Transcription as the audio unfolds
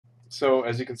So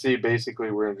as you can see,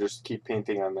 basically we're going to just keep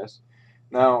painting on this.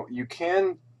 Now you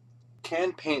can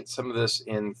paint some of this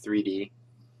in 3D.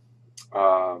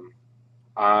 On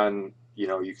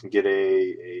you can get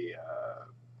a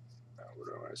what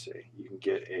do I want to say? You can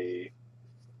get a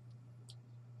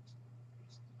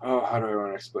how do I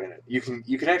want to explain it? You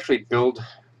can actually build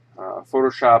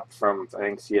Photoshop from I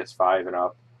think CS5 and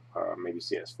up, maybe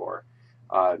CS4.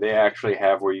 They actually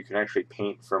have where you can actually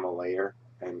paint from a layer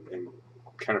and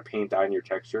kind of paint on your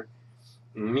texture.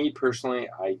 Me personally,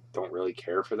 I don't really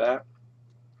care for that,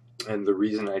 and the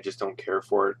reason I just don't care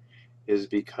for it is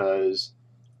because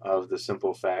of the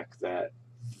simple fact that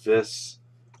this,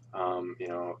 I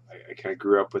kind of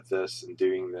grew up with this and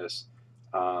doing this,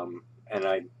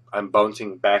 and I'm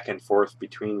bouncing back and forth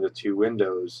between the two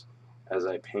windows as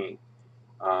I paint.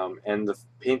 And the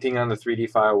painting on the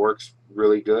 3D file works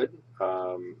really good.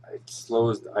 It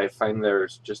slows. I find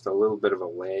there's just a little bit of a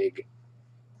lag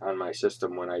on my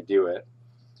system when I do it,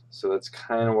 so that's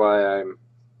kind of why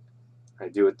I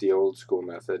do it the old school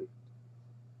method.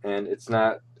 And it's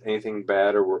not anything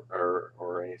bad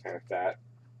or anything like that.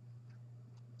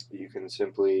 You can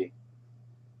simply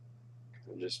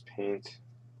just paint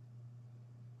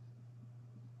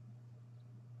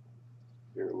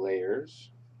your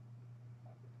layers.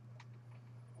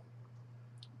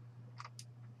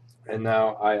 And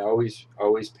now I always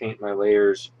paint my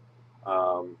layers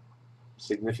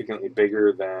significantly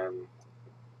bigger than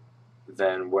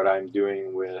what I'm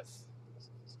doing with.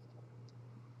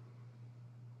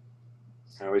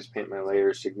 I always paint my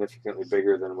layers significantly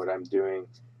bigger than what I'm doing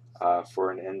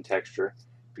for an end texture,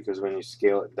 because when you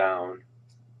scale it down,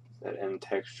 that end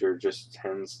texture just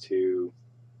tends to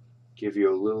give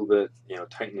you a little bit,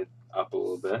 tighten it up a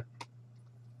little bit.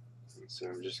 And so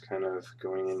I'm just kind of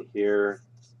going in here,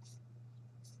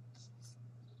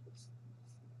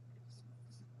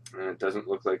 and it doesn't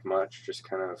look like much, just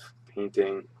kind of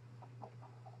painting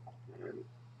and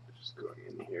just going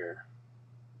in here.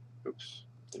 Oops,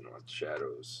 didn't want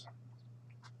shadows.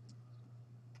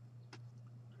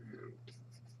 And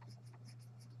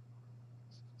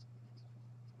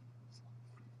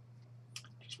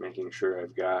just making sure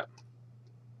I've got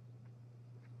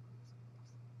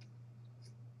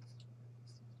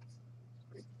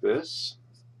like this.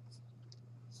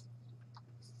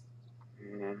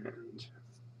 And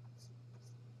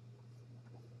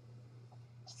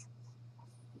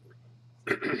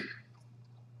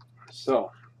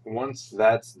so once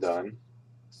that's done,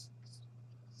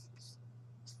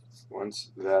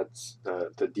 once that's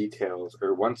the details,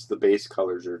 or once the base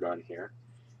colors are done here,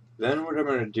 then what I'm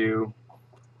going to do,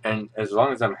 and as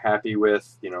long as I'm happy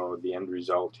with the end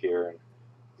result here,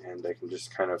 and I can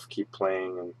just kind of keep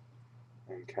playing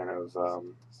and kind of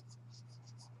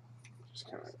just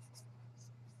kind of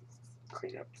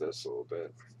clean up this a little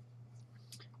bit.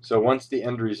 So once the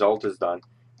end result is done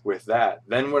with that,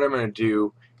 then what I'm going to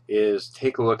do is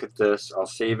take a look at this. I'll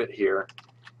save it here,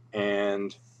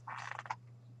 and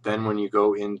then when you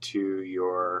go into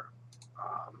your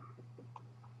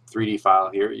 3D file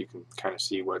here, you can kind of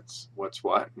see what's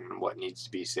what and what needs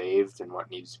to be saved and what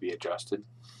needs to be adjusted.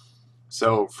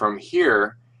 So from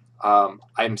here,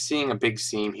 I'm seeing a big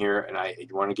seam here, and I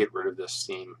want to get rid of this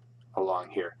seam along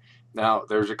here. Now,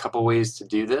 there's a couple ways to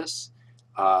do this.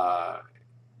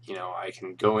 I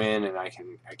can go in and I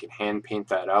can hand paint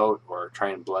that out or try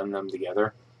and blend them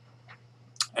together.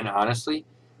 And honestly,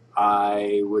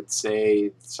 I would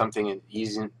say something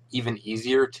even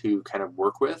easier to kind of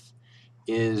work with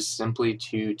is simply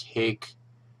to take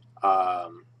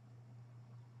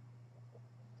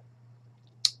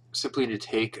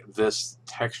this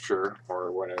texture,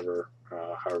 or whatever,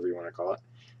 however you want to call it,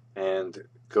 and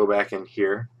go back in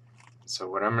here. So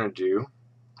what I'm going to do,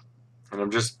 and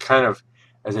I'm just kind of,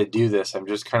 as I do this, I'm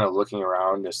just kind of looking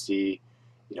around to see,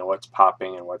 what's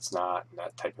popping and what's not, and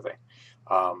that type of thing.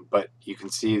 But you can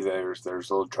see there's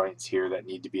little joints here that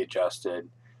need to be adjusted,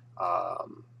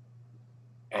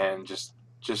 and just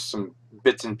some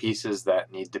bits and pieces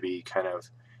that need to be kind of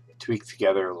tweaked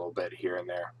together a little bit here and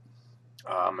there.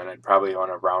 And I'd probably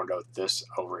want to round out this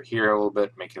over here a little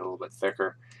bit, make it a little bit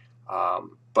thicker.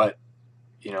 But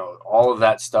all of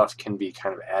that stuff can be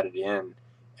kind of added in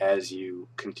as you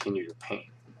continue to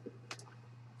paint.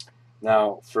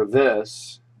 Now for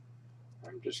this,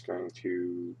 I'm just going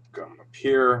to come up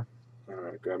here. I'm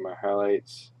going to grab my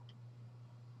highlights,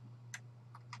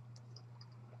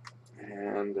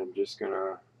 and I'm just going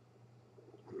to,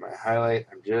 my highlight,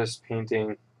 I'm just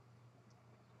painting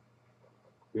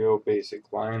real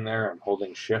basic line there. I'm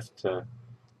holding shift to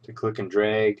click and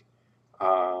drag.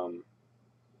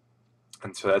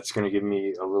 And so that's going to give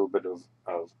me a little bit of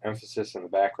emphasis in the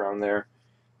background there.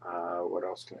 What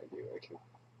else can I do? I can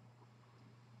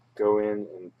go in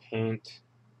and paint,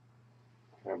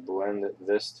 kind of blend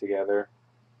this together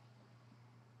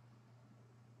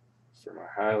for my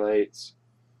highlights.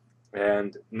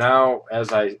 And now,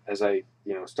 as I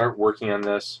start working on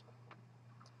this,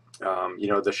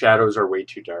 the shadows are way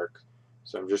too dark,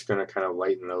 so I'm just going to kind of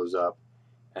lighten those up.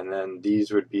 And then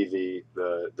these would be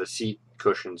the seat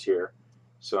cushions here.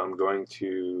 So I'm going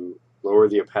to lower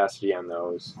the opacity on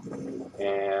those.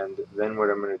 And then what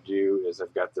I'm going to do is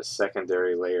I've got this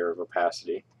secondary layer of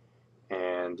opacity.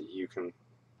 And you can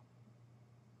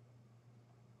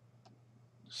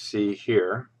see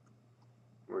here,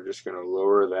 we're just going to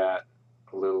lower that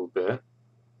a little bit.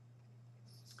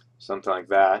 Something like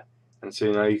that. And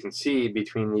so now you can see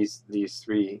between these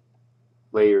three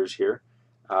layers here,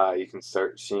 you can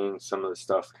start seeing some of the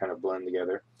stuff kind of blend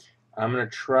together. I'm going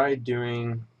to try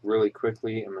doing really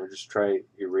quickly, I'm going to just try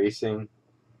erasing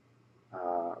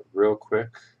real quick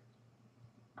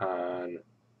on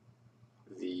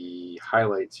the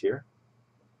highlights here,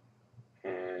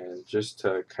 and just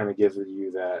to kind of give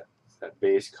you that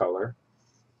base color,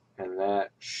 and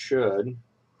that should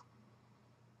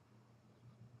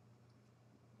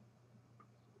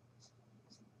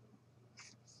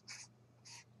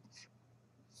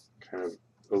kind of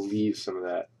relieve some of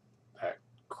that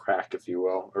crack, if you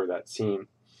will, or that seam.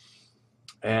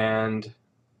 And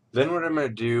then what I'm going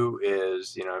to do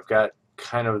is, I've got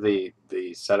kind of the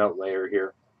set out layer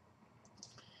here,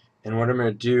 and what I'm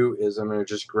going to do is I'm going to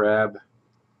just grab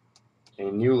a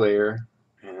new layer,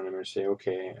 and I'm going to say,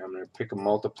 okay, I'm going to pick a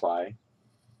multiply,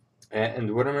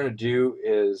 and what I'm going to do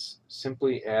is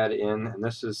simply add in, and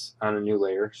this is on a new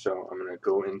layer, so I'm going to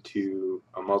go into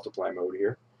a multiply mode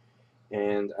here,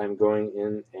 and I'm going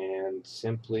in and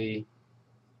simply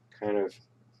kind of,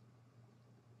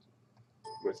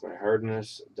 with my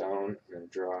hardness down, I'm going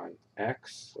to draw an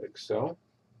X like so.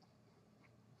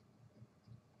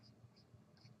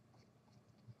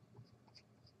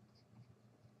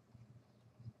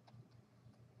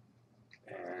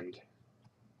 And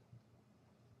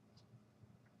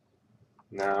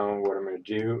now what I'm going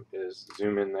to do is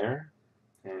zoom in there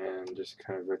and just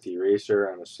kind of with the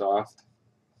eraser on a soft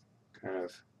kind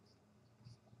of,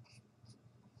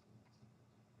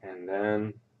 and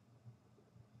then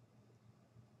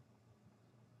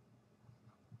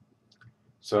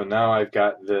so now I've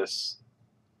got this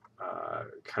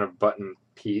kind of button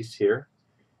piece here,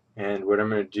 and what I'm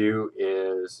going to do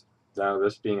is, now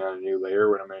this being on a new layer,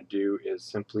 what I'm going to do is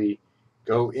simply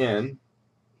go in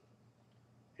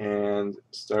and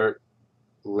start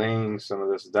laying some of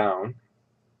this down.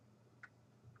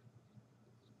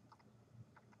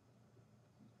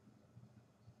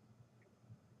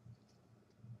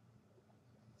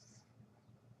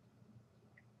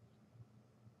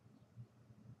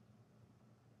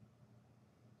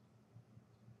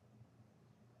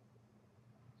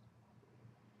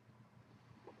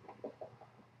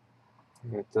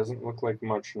 And it doesn't look like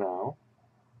much now,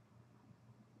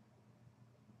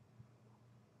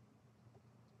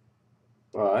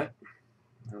 but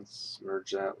let's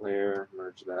merge that layer,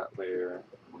 merge that layer,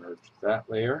 merge that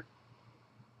layer.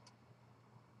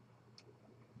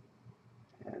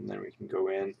 And then we can go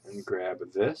in and grab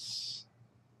this.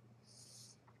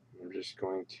 I'm just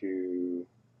going to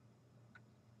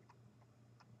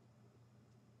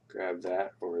grab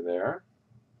that over there.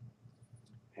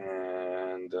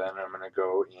 And then I'm going to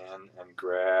go in and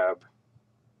grab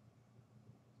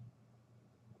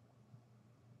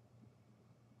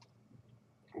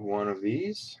one of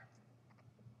these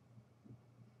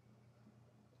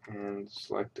and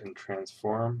select and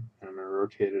transform, and I'm going to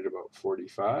rotate it about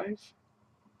 45.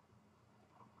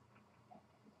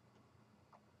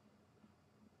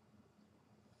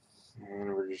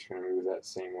 And we're just going to move that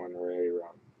same one right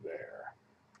around there,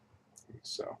 like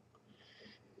so.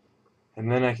 And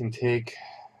then I can take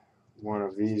one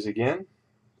of these again,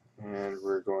 and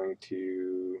we're going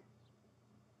to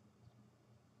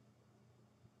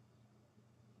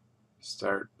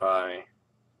start by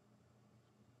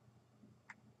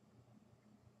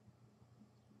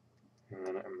and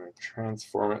then I'm going to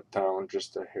transform it down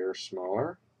just a hair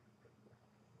smaller.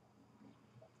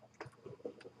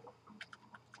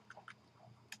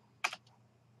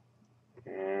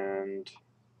 And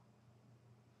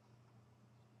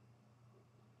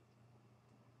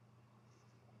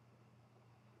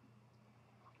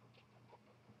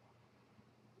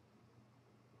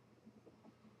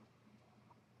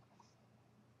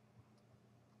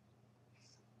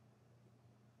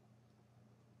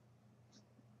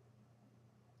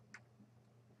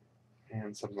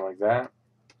something like that.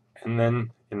 And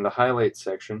then in the highlight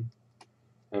section,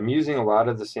 I'm using a lot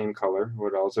of the same color.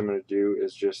 What else I'm going to do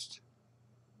is just,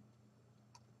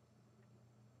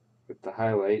 with the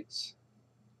highlights,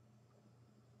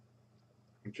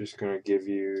 I'm just going to give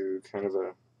you kind of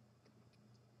a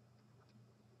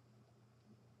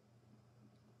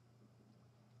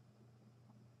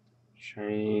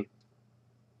shiny.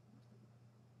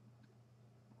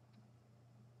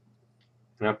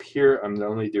 And up here, I'm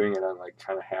only doing it on like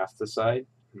kind of half the side,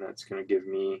 and that's going to give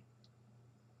me,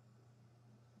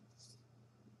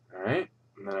 alright,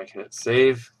 and then I can hit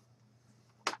save,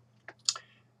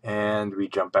 and we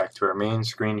jump back to our main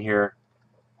screen here,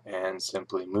 and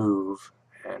simply move,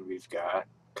 and we've got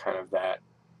kind of that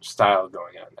style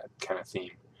going on, that kind of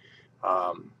theme.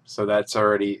 So that's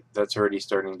already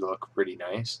starting to look pretty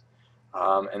nice.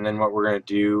 And then what we're going to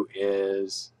do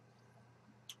is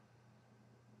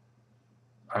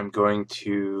I'm going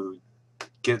to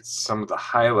get some of the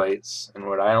highlights, and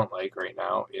what I don't like right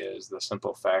now is the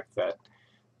simple fact that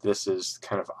this is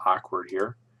kind of awkward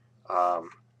here,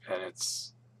 and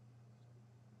it's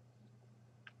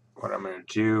what I'm going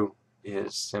to do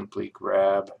is simply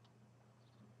grab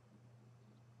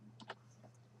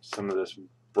some of this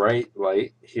bright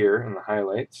light here in the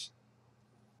highlights,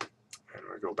 and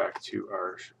we'll go back to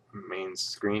our main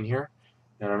screen here,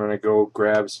 and I'm going to go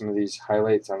grab some of these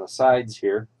highlights on the sides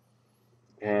here,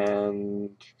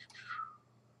 and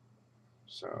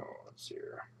so let's see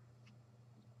here,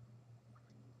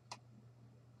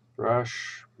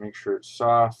 brush, make sure it's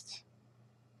soft,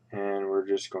 and we're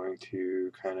just going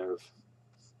to kind of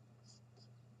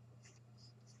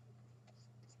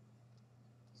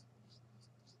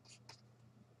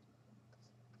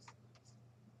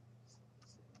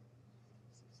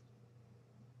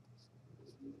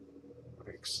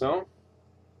like so,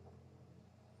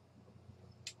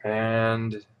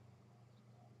 and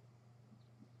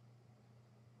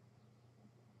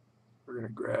we're going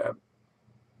to grab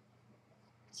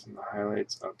some of the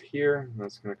highlights up here, and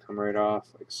that's going to come right off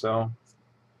like so,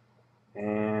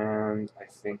 and I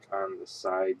think on the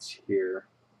sides here,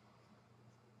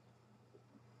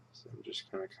 so I'm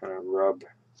just going to kind of rub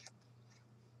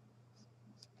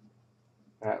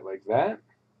that like that.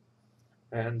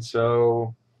 And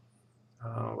so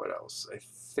what else? I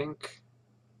think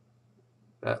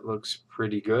that looks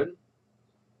pretty good.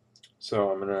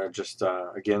 So I'm going to just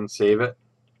again save it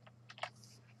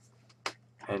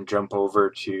and jump over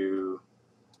to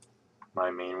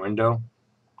my main window,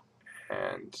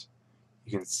 and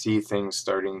you can see things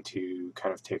starting to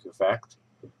kind of take effect.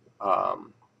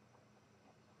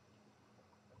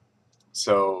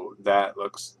 So that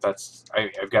looks,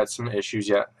 I've got some issues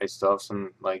yet. I still have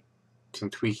some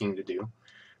tweaking to do,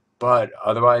 but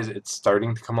otherwise it's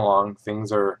starting to come along.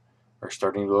 Things are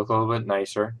starting to look a little bit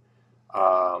nicer.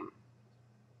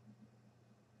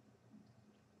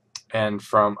 And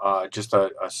from just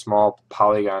a small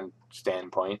polygon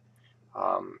standpoint,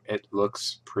 it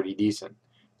looks pretty decent.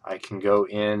 I can go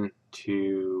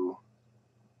into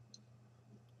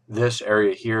this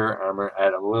area here, and I'm going to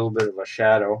add a little bit of a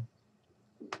shadow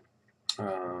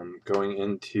going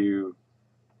into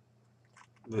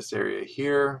this area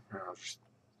here. I'll just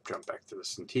jump back to the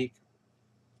Cintiq.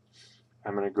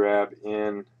 I'm going to grab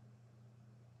in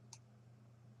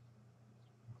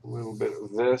a little bit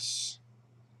of this,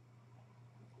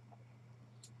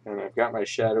 and I've got my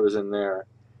shadows in there,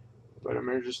 but I'm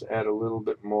going to just add a little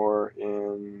bit more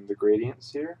in the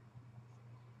gradients here,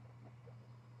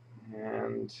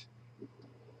 and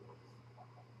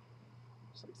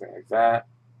something like that,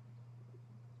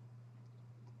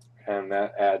 and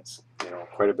that adds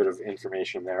quite a bit of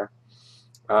information there.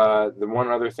 The one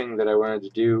other thing that I wanted to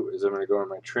do is I'm going to go on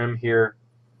my trim here,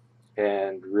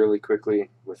 and really quickly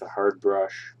with a hard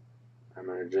brush I'm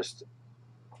going to just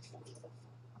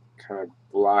kind of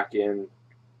block in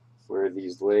where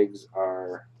these legs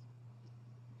are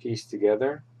pieced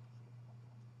together.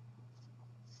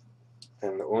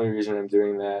 And the only reason I'm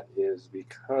doing that is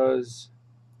because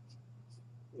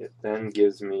it then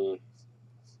gives me,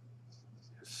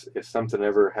 if something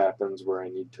ever happens where I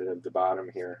need to have the bottom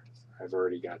here, I've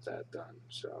already got that done.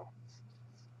 So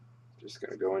just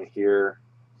going to go in here,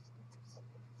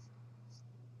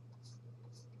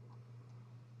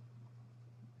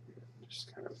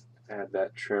 just kind of add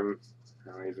that trim.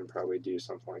 I'll even probably do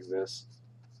something like this,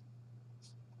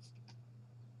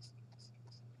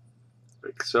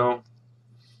 like so.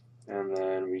 And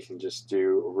then we can just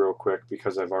do a real quick,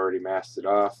 because I've already masked it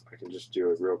off, I can just do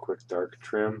a real quick dark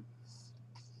trim.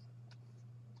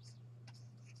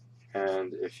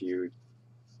 And if you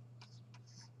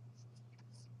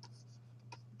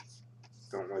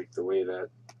don't like the way that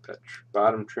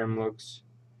bottom trim looks,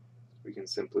 we can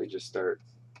simply just start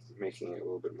making it a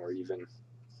little bit more even.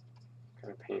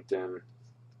 Kind of paint in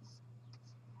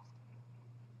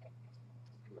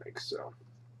like so.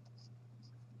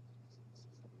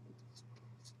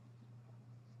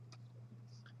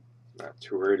 Not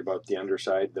too worried about the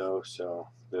underside though, so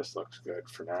this looks good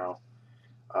for now.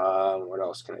 What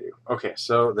else can I do? Okay,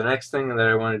 so the next thing that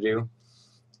I want to do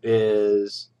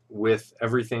is, with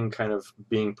everything kind of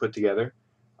being put together,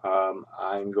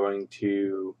 I'm going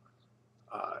to,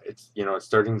 it's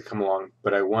starting to come along,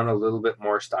 but I want a little bit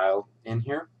more style in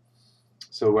here.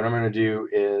 So what I'm going to do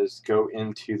is go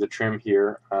into the trim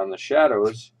here on the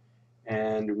shadows,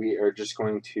 and we are just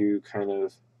going to kind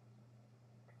of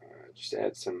just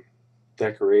add some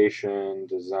decoration,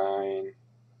 design.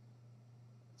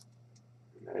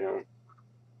 I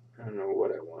don't know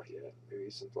what I want yet. Maybe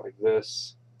something like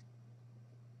this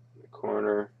in the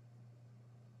corner.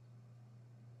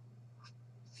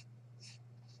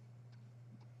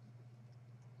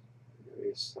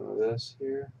 Maybe some of this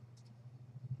here.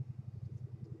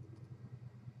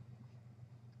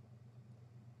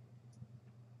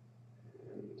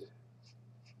 And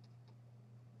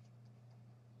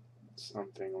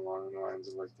something along the lines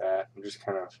of like that. I'm just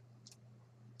kind of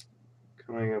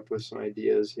coming up with some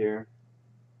ideas here.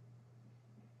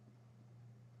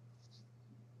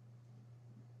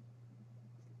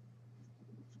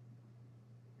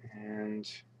 And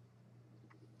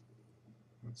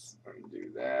let's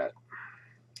undo that.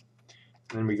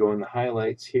 And then we go in the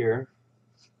highlights here.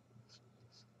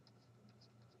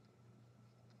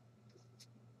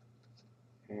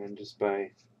 And just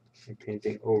by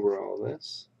painting over all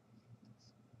this.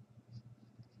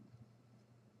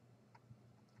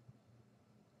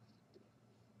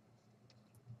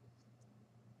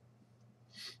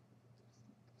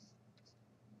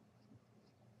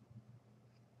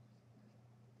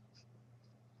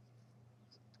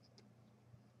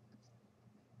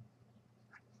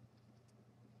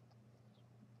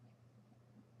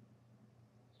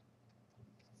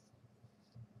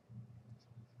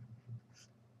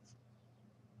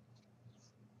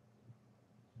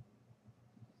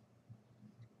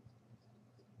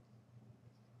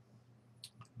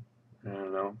 I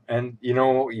don't know. And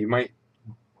you might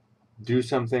do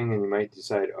something and you might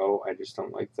decide, oh, I just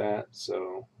don't like that.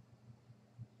 So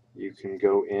you can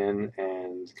go in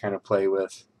and kind of play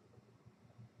with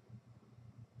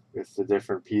the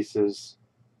different pieces,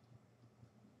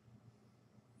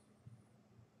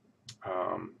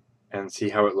 and see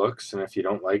how it looks. And if you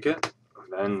don't like it,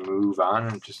 then move on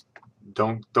and just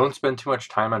don't spend too much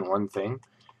time on one thing.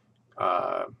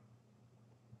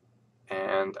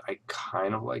 And I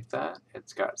kind of like that.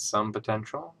 It's got some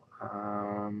potential.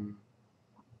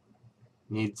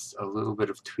 Needs a little bit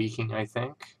of tweaking, I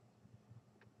think.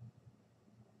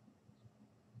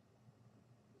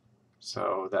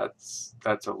 So that's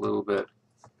a little bit,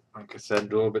 like I said,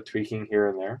 a little bit tweaking here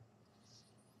and there.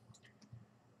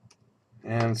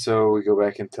 And so we go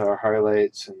back into our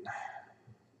highlights and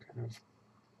kind of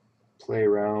play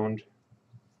around.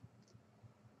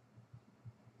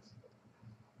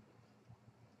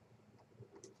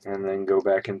 And then go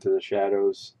back into the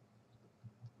shadows.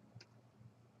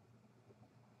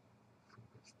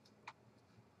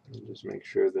 And just make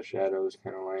sure the shadows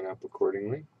kind of line up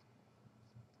accordingly.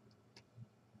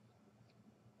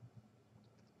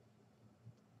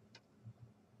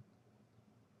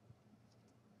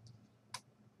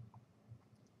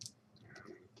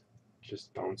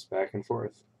 Just bounce back and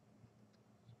forth.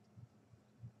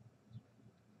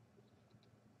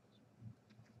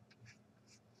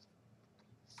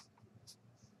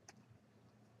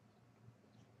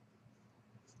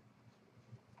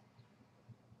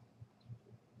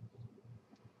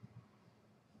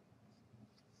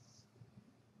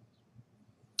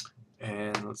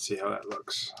 And let's see how that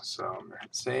looks. So I'm going to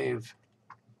hit save.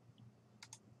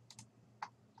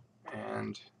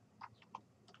 And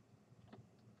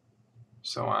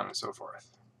so on and so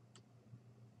forth.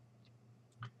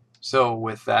 So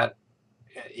with that,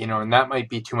 and that might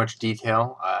be too much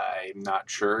detail. I'm not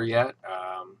sure yet.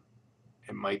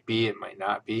 It might be, it might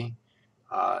not be.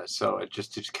 So it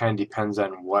just kind of depends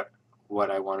on what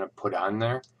I want to put on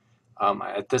there.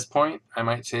 At this point, I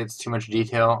might say it's too much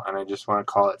detail, and I just want to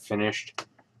call it finished.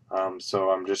 So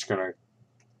I'm just going to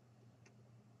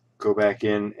go back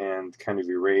in and kind of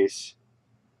erase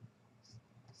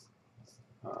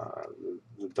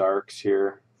the darks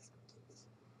here.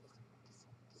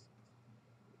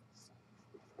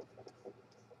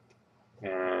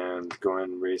 And go in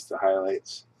and erase the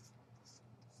highlights.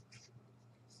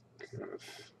 Kind of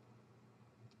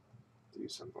do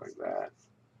something like that.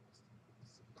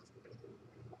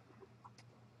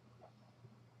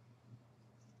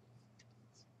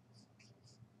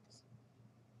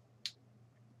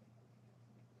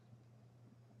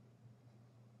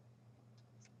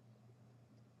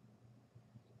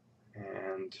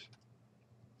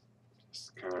 and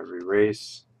just kind of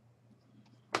erase.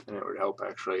 And it would help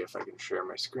actually if I can share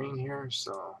my screen here.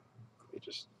 So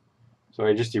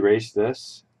I just erased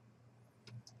this,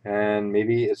 and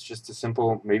maybe it's just a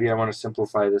simple. Maybe I want to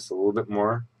simplify this a little bit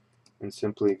more, and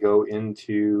simply go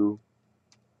into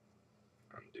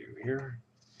undo here.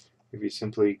 Maybe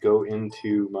simply go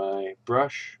into my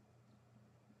brush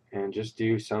and just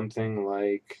do something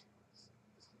like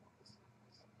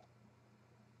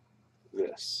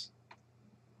this.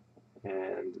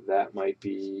 And that might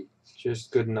be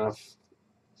just good enough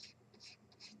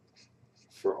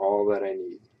for all that I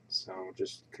need. So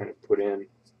just kind of put in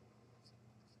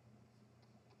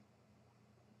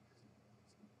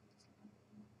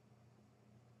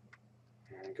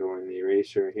and go in the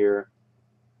eraser here,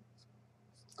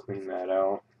 clean that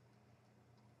out,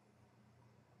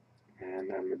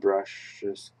 and on the brush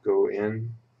just go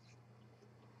in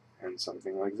and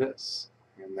something like this,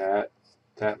 and that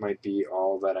might be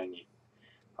all that I need.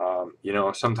 You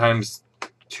know, sometimes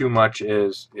too much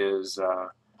is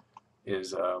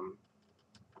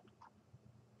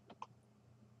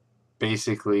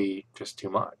basically just too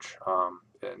much,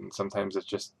 and sometimes it's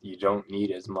just you don't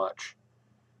need as much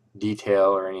detail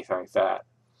or anything like that.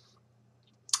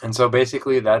 And so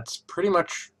basically that's pretty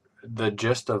much the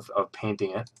gist of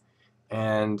painting it.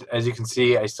 And as you can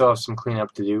see, I still have some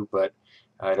cleanup to do, but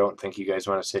I don't think you guys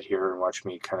want to sit here and watch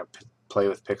me kind of play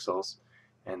with pixels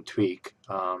and tweak.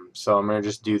 So I'm going to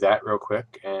just do that real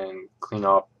quick and clean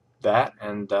up that,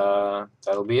 and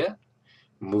that'll be it.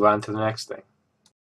 Move on to the next thing.